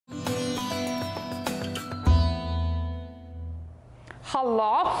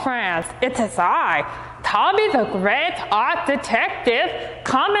Hello friends, it is I, Tauby the Great Art Detective,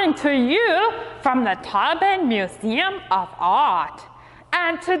 coming to you from the Tauby Museum of Art.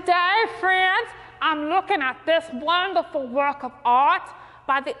 And today, friends, I'm looking at this wonderful work of art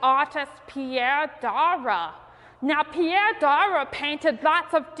by the artist Pierre Daura. Now, Pierre Daura painted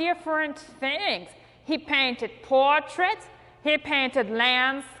lots of different things. He painted portraits, he painted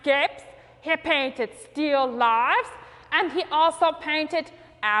landscapes, he painted still lifes, and he also painted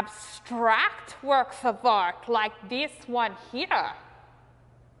abstract works of art like this one here.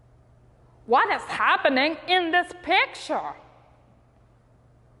 What is happening in this picture?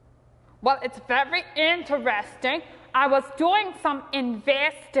 Well, it's very interesting. I was doing some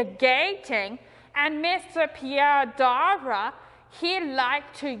investigating, and Mr. Pierre Daura, he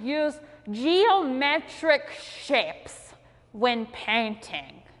liked to use geometric shapes when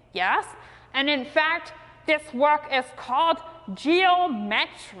painting, yes? And in fact, this work is called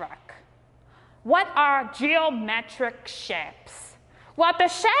geometric. What are geometric shapes? Well, the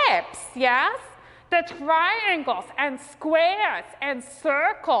shapes, yes? The triangles and squares and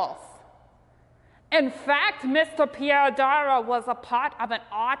circles. In fact, Mr. Pierre Daura was a part of an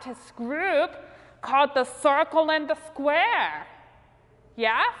artist group called the Circle and the Square.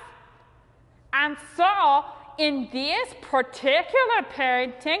 Yes? And so, in this particular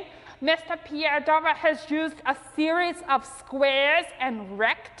painting, Mr. Pierre Daura has used a series of squares and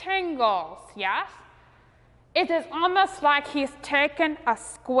rectangles, yes? It is almost like he's taken a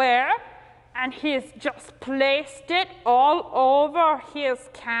square and he's just placed it all over his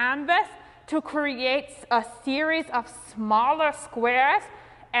canvas to create a series of smaller squares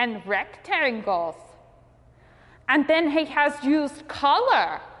and rectangles. And then he has used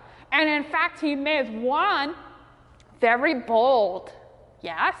color. And in fact, he made one very bold,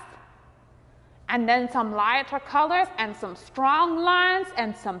 yes? And then some lighter colors and some strong lines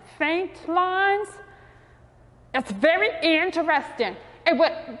and some faint lines. It's very interesting. It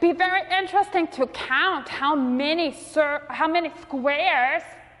would be very interesting to count how many squares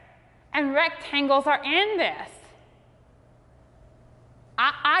and rectangles are in this.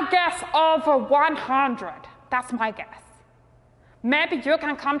 I guess over 100. That's my guess. Maybe you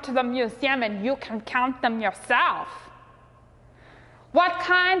can come to the museum and you can count them yourself. What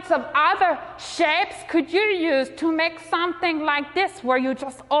kinds of other shapes could you use to make something like this, where you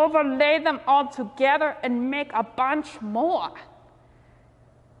just overlay them all together and make a bunch more?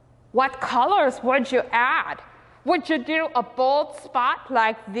 What colors would you add? Would you do a bold spot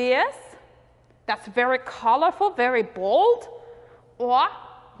like this? That's very colorful, very bold. Or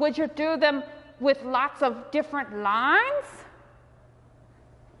would you do them with lots of different lines?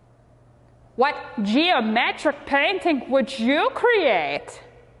 What geometric painting would you create?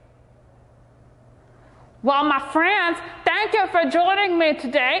 Well, my friends, thank you for joining me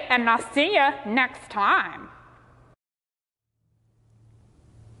today, and I'll see you next time.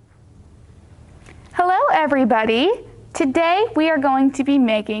 Hello, everybody. Today we are going to be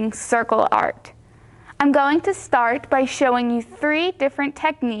making circle art. I'm going to start by showing you 3 different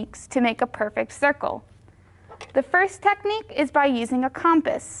techniques to make a perfect circle. The first technique is by using a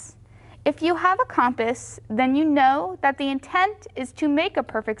compass. If you have a compass, then you know that the intent is to make a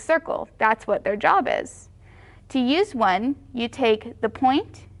perfect circle. That's what their job is. To use one, you take the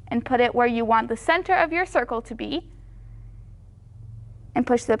point and put it where you want the center of your circle to be, and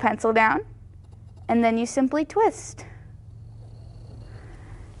push the pencil down, and then you simply twist.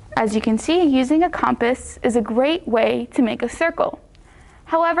 As you can see, using a compass is a great way to make a circle.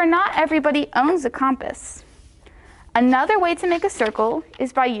 However, not everybody owns a compass. Another way to make a circle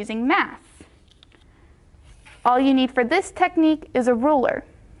is by using math. All you need for this technique is a ruler.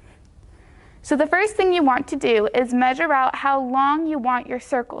 So the first thing you want to do is measure out how long you want your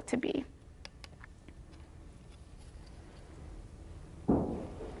circle to be.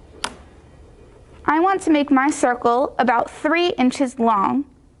 I want to make my circle about 3 inches long,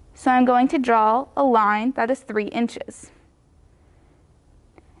 so I'm going to draw a line that is 3 inches.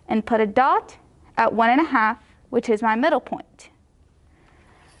 And put a dot at 1.5, which is my middle point.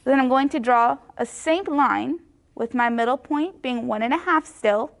 Then I'm going to draw a same line with my middle point being 1.5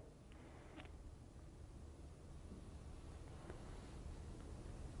 still.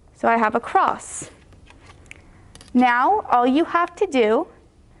 So I have a cross. Now all you have to do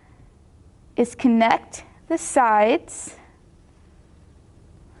is connect the sides.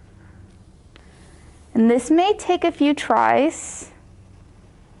 And this may take a few tries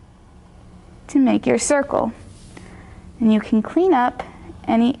to make your circle. And you can clean up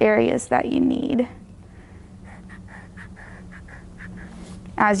any areas that you need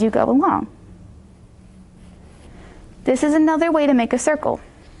as you go along. This is another way to make a circle.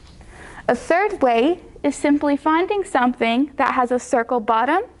 A third way is simply finding something that has a circle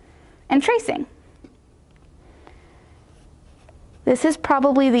bottom and tracing. This is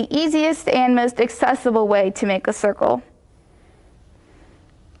probably the easiest and most accessible way to make a circle.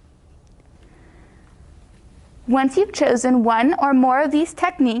 Once you've chosen one or more of these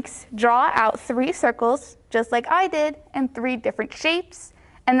techniques, draw out 3 circles, just like I did, in 3 different shapes,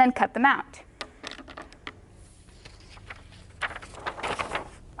 and then cut them out.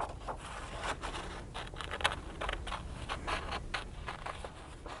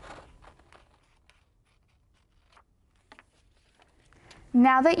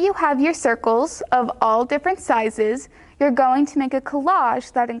 Now that you have your circles of all different sizes, you're going to make a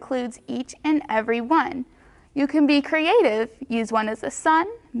collage that includes each and every one. You can be creative, use one as a sun,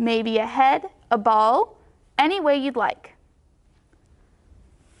 maybe a head, a ball, any way you'd like.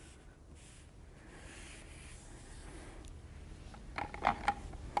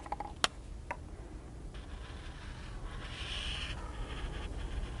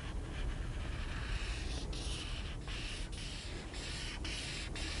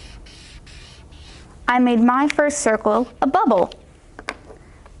 I made my first circle a bubble.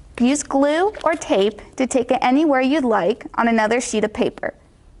 Use glue or tape to take it anywhere you'd like on another sheet of paper.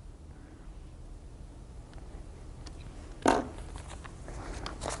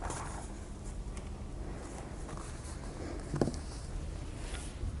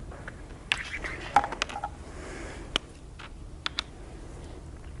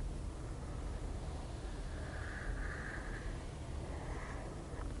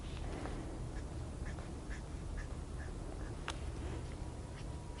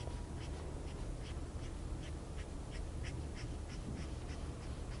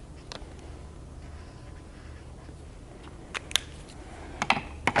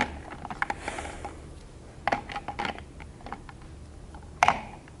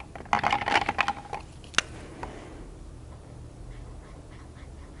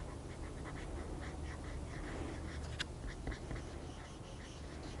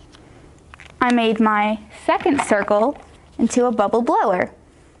 I made my second circle into a bubble blower.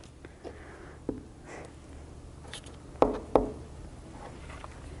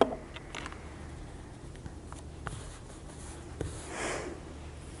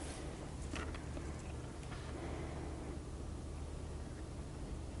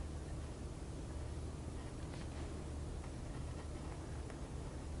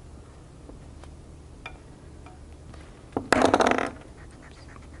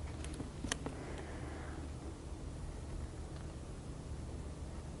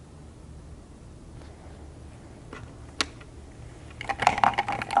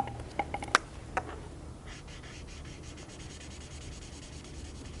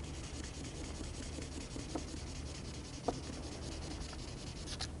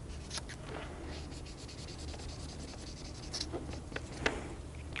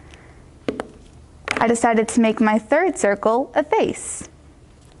 I decided to make my third circle a face.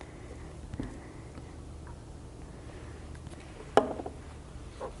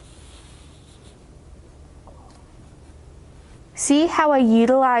 See how I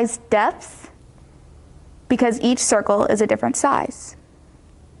utilized depth? Because each circle is a different size.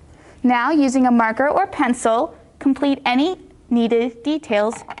 Now, using a marker or pencil, complete any needed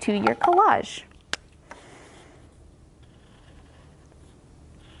details to your collage.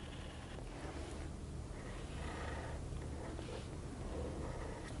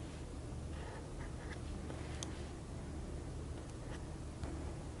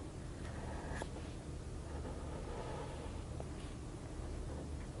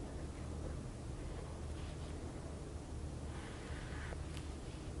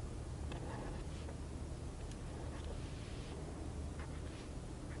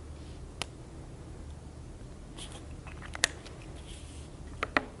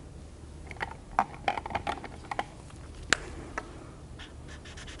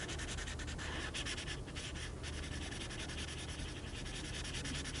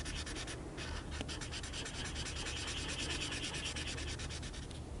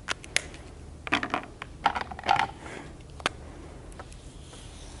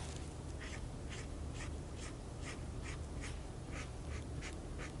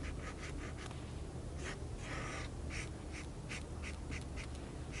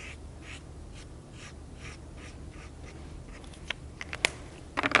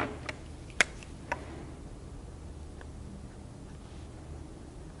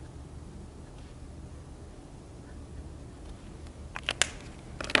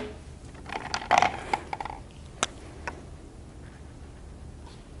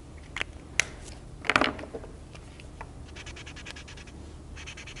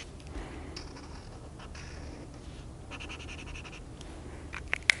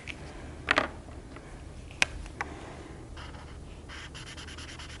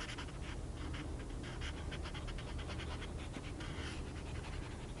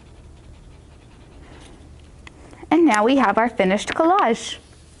 now we have our finished collage.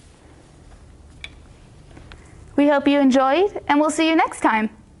 We hope you enjoyed, and we'll see you next time.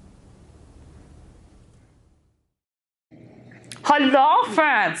 Hello,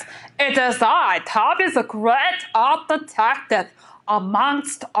 friends. It is I, Tauby, the great art detective,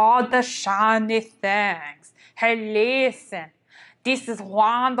 amongst all the shiny things. Hey, listen. This is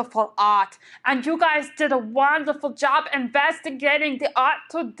wonderful art, and you guys did a wonderful job investigating the art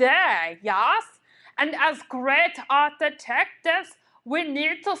today, yes? And as great art detectives, we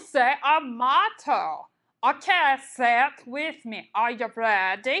need to say our motto. Okay, say it with me. Are you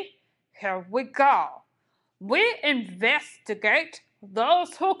ready? Here we go. We investigate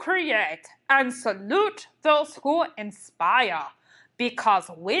those who create and salute those who inspire, because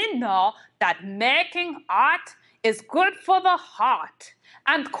we know that making art is good for the heart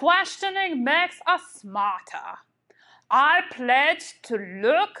and questioning makes us smarter. I pledge to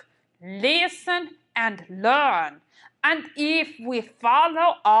look, listen, and learn. And if we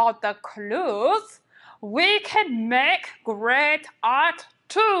follow all the clues, we can make great art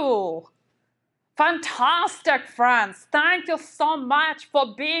too. Fantastic, friends. Thank you so much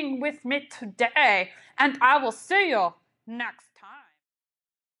for being with me today. And I will see you next